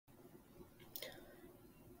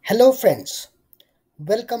Hello friends,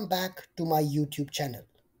 welcome back to my YouTube channel.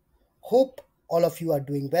 Hope all of you are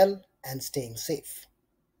doing well and staying safe.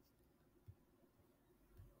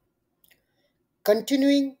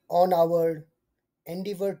 Continuing on our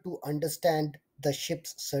endeavor to understand the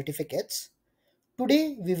ship's certificates,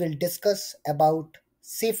 today we will discuss about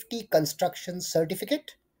Safety Construction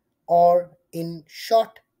Certificate, or in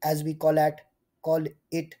short as we call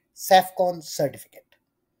it SAFCON certificate.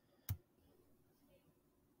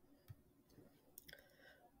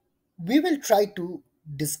 We will try to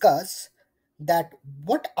discuss that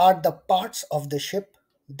what are the parts of the ship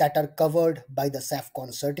that are covered by the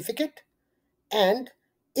SAFCON certificate, and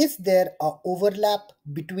is there a overlap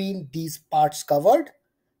between these parts covered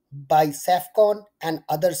by SAFCON and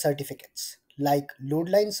other certificates like load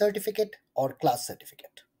line certificate or class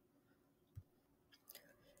certificate.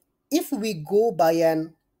 If we go by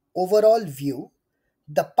an overall view,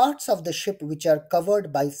 the parts of the ship which are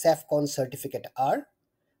covered by SAFCON certificate are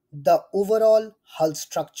the overall hull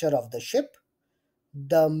structure of the ship,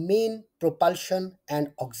 the main propulsion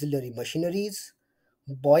and auxiliary machineries,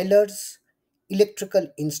 boilers,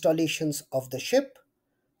 electrical installations of the ship,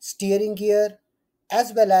 steering gear,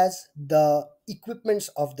 as well as the equipments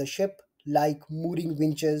of the ship like mooring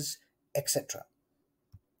winches, etc.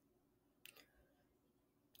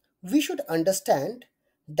 We should understand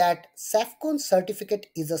that SAFCON certificate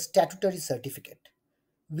is a statutory certificate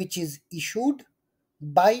which is issued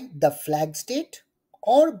by the flag state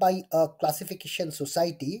or by a classification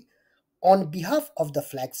society on behalf of the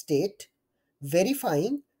flag state,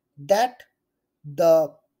 verifying that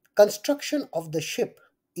the construction of the ship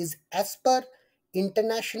is as per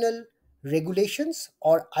international regulations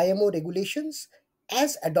or IMO regulations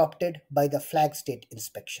as adopted by the flag state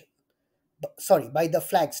inspection. By the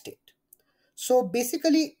flag state. So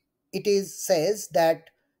basically, it is says that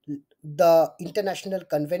the international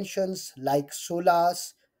conventions like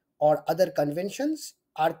SOLAS or other conventions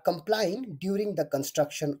are complying during the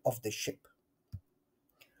construction of the ship.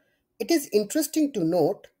 It is interesting to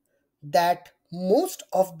note that most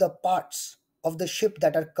of the parts of the ship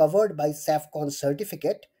that are covered by SAFCON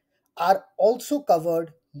certificate are also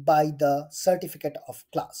covered by the certificate of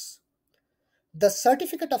class. The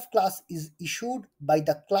certificate of class is issued by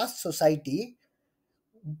the class society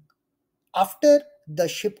after the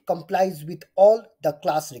ship complies with all the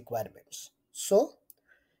class requirements. So,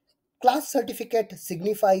 class certificate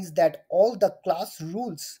signifies that all the class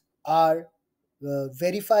rules are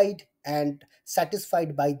verified and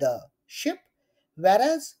satisfied by the ship,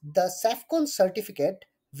 whereas the SAFCON certificate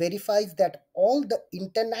verifies that all the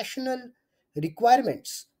international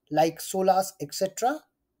requirements like SOLAS, etc.,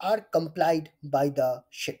 are complied by the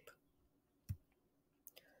ship.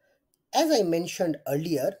 As I mentioned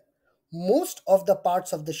earlier, most of the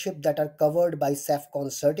parts of the ship that are covered by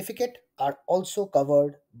SAFCON certificate are also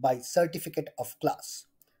covered by certificate of class.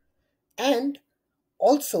 And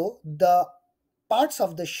also the parts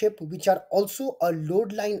of the ship which are also a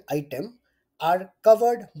load line item are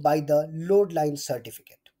covered by the load line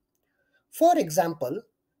certificate. For example,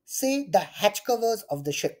 say the hatch covers of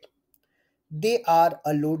the ship. They are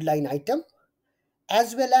a load line item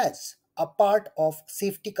as well as a part of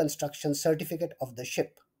safety construction certificate of the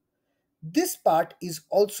ship. This part is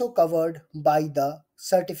also covered by the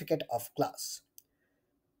certificate of class.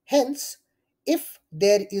 Hence, if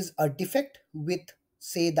there is a defect with,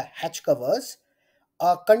 say, the hatch covers,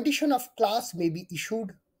 a condition of class may be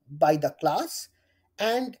issued by the class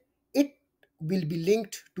and it will be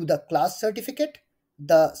linked to the class certificate,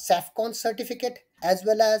 the SAFCON certificate, as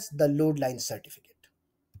well as the load line certificate.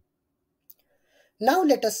 Now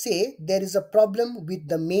let us say there is a problem with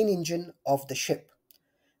the main engine of the ship.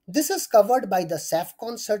 This is covered by the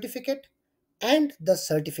SAFCON certificate and the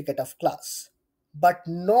certificate of class, but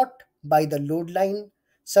not by the load line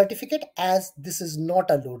certificate, as this is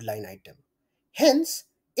not a load line item. Hence,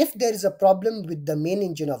 if there is a problem with the main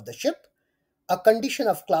engine of the ship, a condition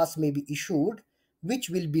of class may be issued which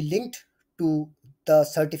will be linked to the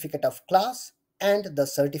certificate of class and the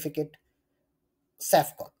certificate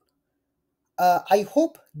SAFCON. I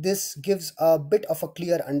hope this gives a bit of a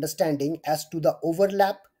clear understanding as to the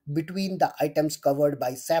overlap between the items covered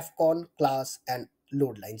by SAFCON, class, and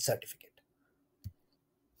load line certificate.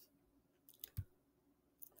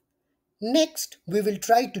 Next, we will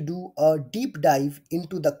try to do a deep dive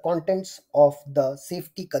into the contents of the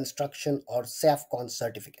Safety Construction or SAFCON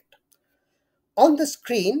certificate. On the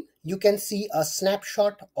screen, you can see a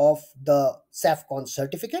snapshot of the SAFCON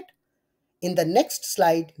certificate. In the next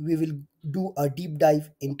slide, we will do a deep dive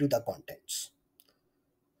into the contents.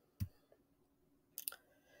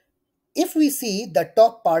 If we see the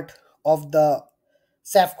top part of the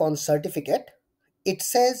SAFCON certificate, it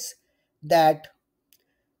says that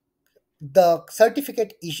the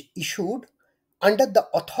certificate is issued under the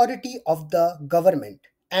authority of the government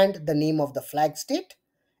and the name of the flag state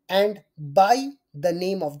and by the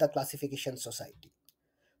name of the classification society.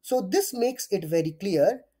 So this makes it very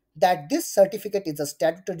clear that this certificate is a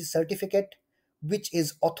statutory certificate which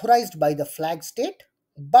is authorized by the flag state,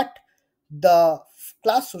 but the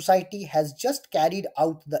class society has just carried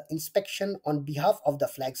out the inspection on behalf of the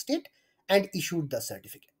flag state and issued the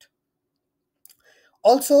certificate.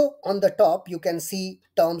 Also on the top, you can see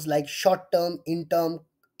terms like short term,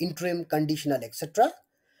 interim, conditional, etc.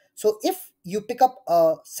 So if you pick up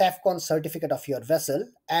a SAFCON certificate of your vessel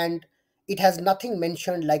and it has nothing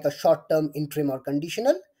mentioned like a short term, interim, or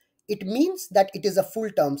conditional, it means that it is a full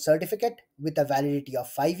term certificate with a validity of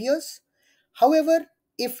 5 years. However,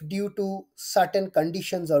 if due to certain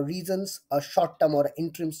conditions or reasons a short term or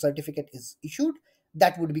interim certificate is issued,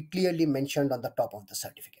 that would be clearly mentioned on the top of the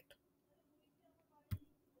certificate.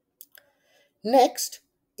 Next,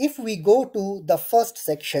 if we go to the first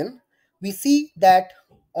section, we see that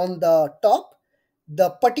on the top,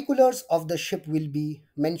 the particulars of the ship will be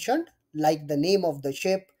mentioned, like the name of the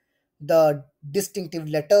ship, the distinctive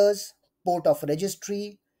letters, port of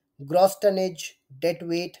registry, gross tonnage,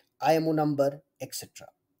 deadweight, IMO number, etc.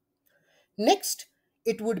 Next,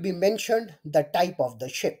 it would be mentioned the type of the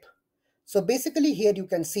ship. So basically here you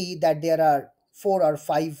can see that there are 4 or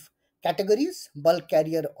 5 categories: bulk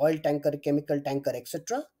carrier, oil tanker, chemical tanker,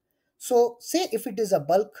 etc. So say if it is a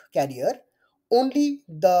bulk carrier, only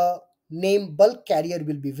the name bulk carrier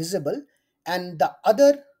will be visible and the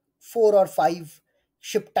other 4 or 5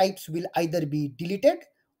 ship types will either be deleted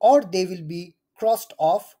or they will be crossed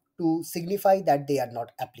off to signify that they are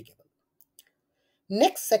not applicable.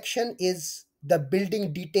 Next section is the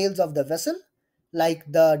building details of the vessel, like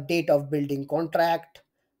the date of building contract,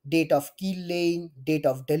 date of keel laying, date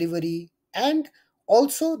of delivery, and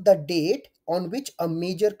also the date on which a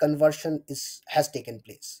major conversion has taken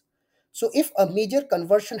place. So if a major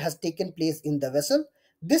conversion has taken place in the vessel,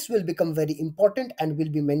 this will become very important and will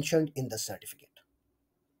be mentioned in the certificate.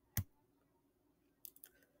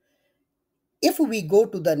 If we go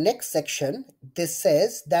to the next section, this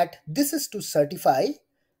says that this is to certify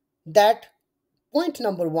that point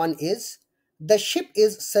number 1 is the ship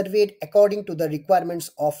is surveyed according to the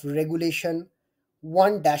requirements of regulation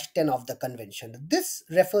 1-10 of the convention. This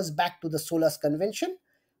refers back to the SOLAS convention,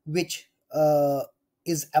 which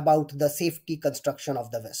is about the safety construction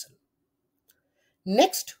of the vessel.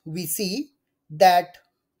 Next, we see that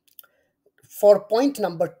for point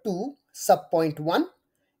number 2, sub point 1,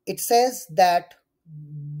 it says that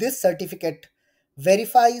this certificate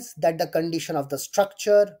verifies that the condition of the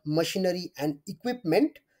structure, machinery, and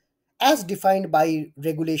equipment as defined by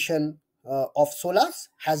regulation of SOLAS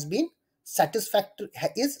has been satisfactory,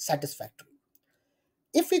 is satisfactory.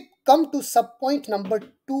 If we come to subpoint number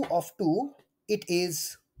 2 of 2, it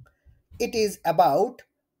is about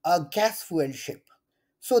a gas fuel ship.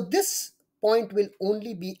 So this point will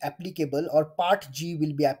only be applicable, or part G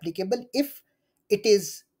will be applicable, if it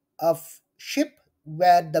is a ship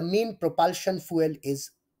where the main propulsion fuel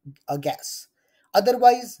is a gas.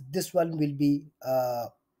 Otherwise, this one will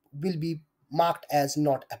be marked as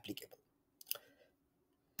not applicable.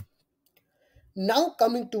 Now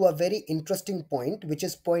coming to a very interesting point, which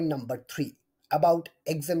is point number 3 about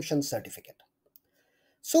exemption certificate.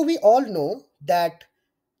 So we all know that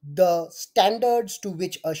the standards to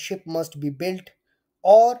which a ship must be built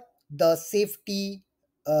or the safety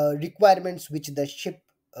requirements which the ship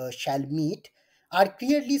shall meet are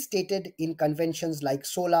clearly stated in conventions like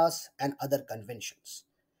SOLAS and other conventions.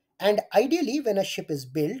 And ideally, when a ship is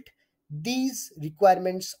built, these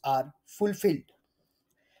requirements are fulfilled.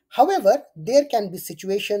 However, there can be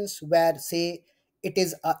situations where, say, it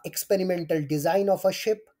is a experimental design of a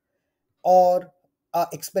ship or a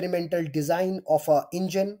experimental design of a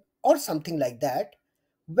engine or something like that,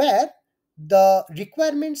 where the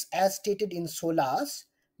requirements as stated in SOLAS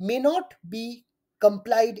may not be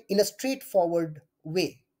complied in a straightforward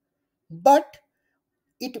way, but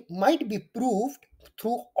it might be proved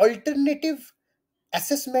through alternative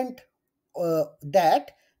assessment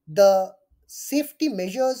that the safety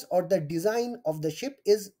measures or the design of the ship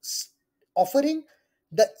is offering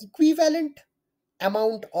the equivalent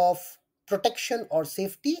amount of protection or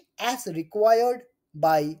safety as required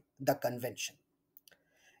by the convention.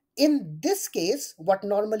 In this case, what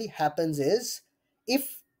normally happens is,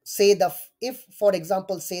 if for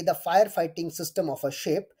example say the firefighting system of a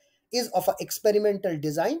ship is of an experimental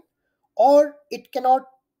design, or it cannot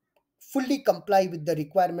fully comply with the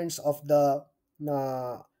requirements of the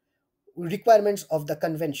uh, requirements of the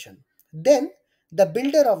convention. Then the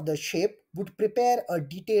builder of the ship would prepare a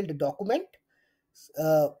detailed document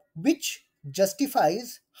which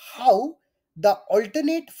justifies how the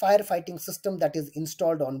alternate firefighting system that is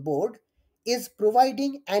installed on board is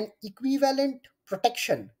providing an equivalent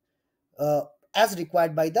protection uh, as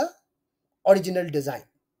required by the original design.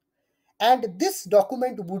 And this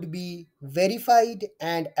document would be verified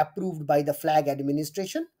and approved by the flag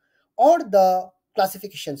administration or the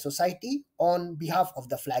classification society on behalf of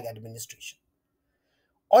the flag administration.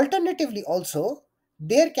 Alternatively, also,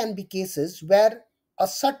 there can be cases where a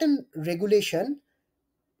certain regulation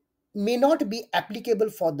may not be applicable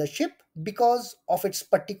for the ship because of its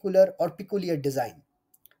particular or peculiar design.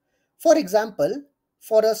 For example,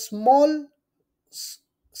 for a small s-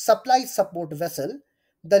 supply support vessel,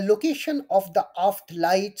 the location of the aft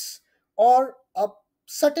lights or a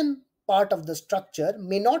certain part of the structure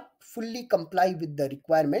may not fully comply with the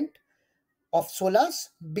requirement of SOLAS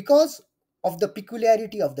because of the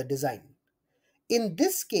peculiarity of the design. In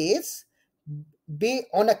this case,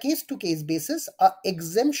 on a case to case basis, a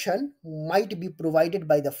exemption might be provided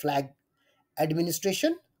by the flag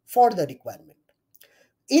administration for the requirement.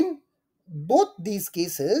 In both these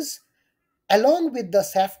cases, along with the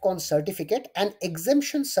SAFCON certificate, an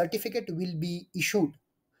exemption certificate will be issued,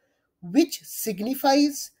 which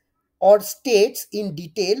signifies or states in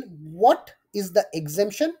detail what is the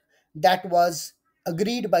exemption that was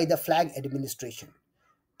agreed by the flag administration.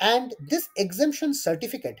 And this exemption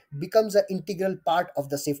certificate becomes an integral part of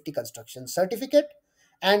the safety construction certificate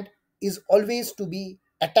and is always to be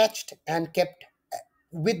attached and kept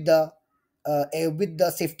with the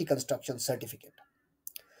safety construction certificate.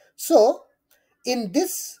 So in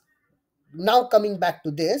this, now coming back to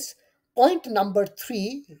this, point number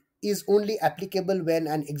 3 is only applicable when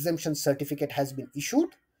an exemption certificate has been issued,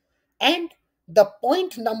 and the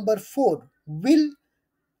point number 4 will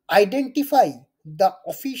identify the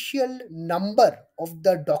official number of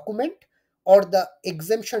the document or the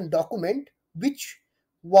exemption document which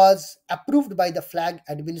was approved by the flag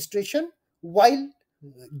administration while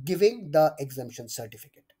giving the exemption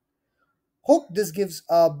certificate. Hope this gives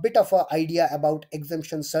a bit of an idea about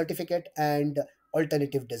exemption certificate and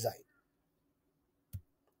alternative design.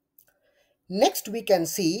 Next, we can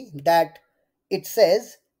see that it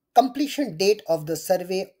says completion date of the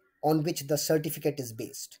survey on which the certificate is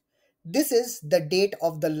based. This is the date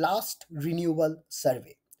of the last renewal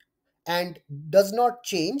survey and does not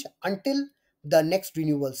change until the next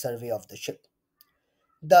renewal survey of the ship.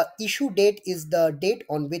 The issue date is the date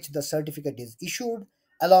on which the certificate is issued,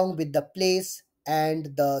 along with the place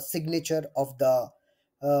and the signature of the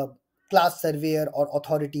uh, class surveyor or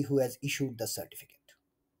authority who has issued the certificate.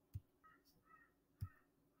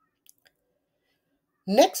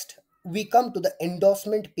 Next, we come to the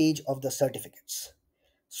endorsement page of the certificates.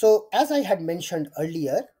 So, as I had mentioned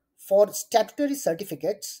earlier, for statutory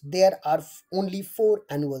certificates, there are only 4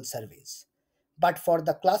 annual surveys. But for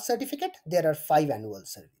the class certificate, there are 5 annual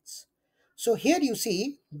surveys. So, here you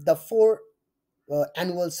see the 4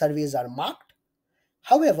 annual surveys are marked.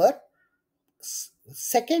 However,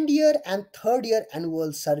 second year and third year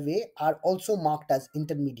annual survey are also marked as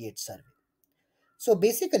intermediate survey. So,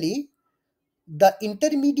 basically, the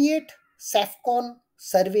intermediate SAFCON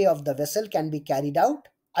survey of the vessel can be carried out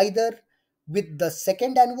either with the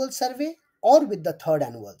second annual survey or with the third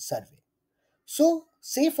annual survey. So,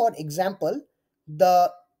 say for example,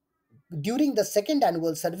 the during the second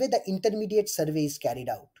annual survey, the intermediate survey is carried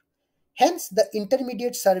out. Hence, the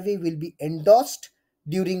intermediate survey will be endorsed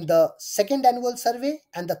during the second annual survey,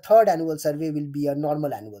 and the third annual survey will be a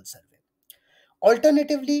normal annual survey.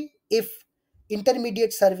 Alternatively, if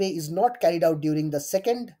intermediate survey is not carried out during the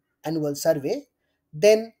second annual survey,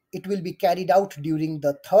 then it will be carried out during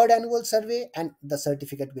the third annual survey and the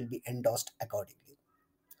certificate will be endorsed accordingly.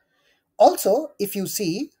 Also, if you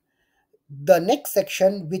see the next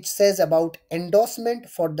section which says about endorsement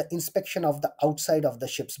for the inspection of the outside of the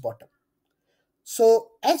ship's bottom.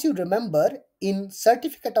 So, as you remember, in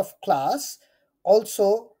certificate of class,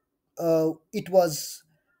 also it was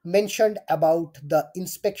mentioned about the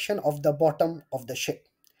inspection of the bottom of the ship.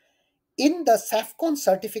 In the SAFCON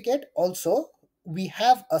certificate, also, we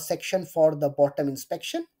have a section for the bottom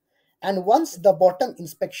inspection. And once the bottom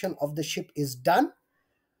inspection of the ship is done,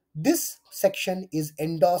 this section is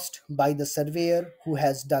endorsed by the surveyor who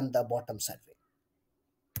has done the bottom survey.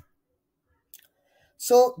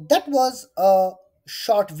 So that was a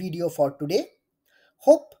short video for today.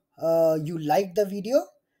 Hope you liked the video,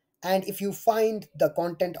 and if you find the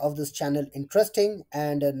content of this channel interesting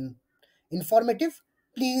and informative,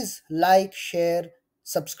 please like, share,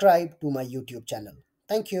 subscribe to my YouTube channel.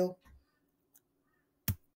 Thank you.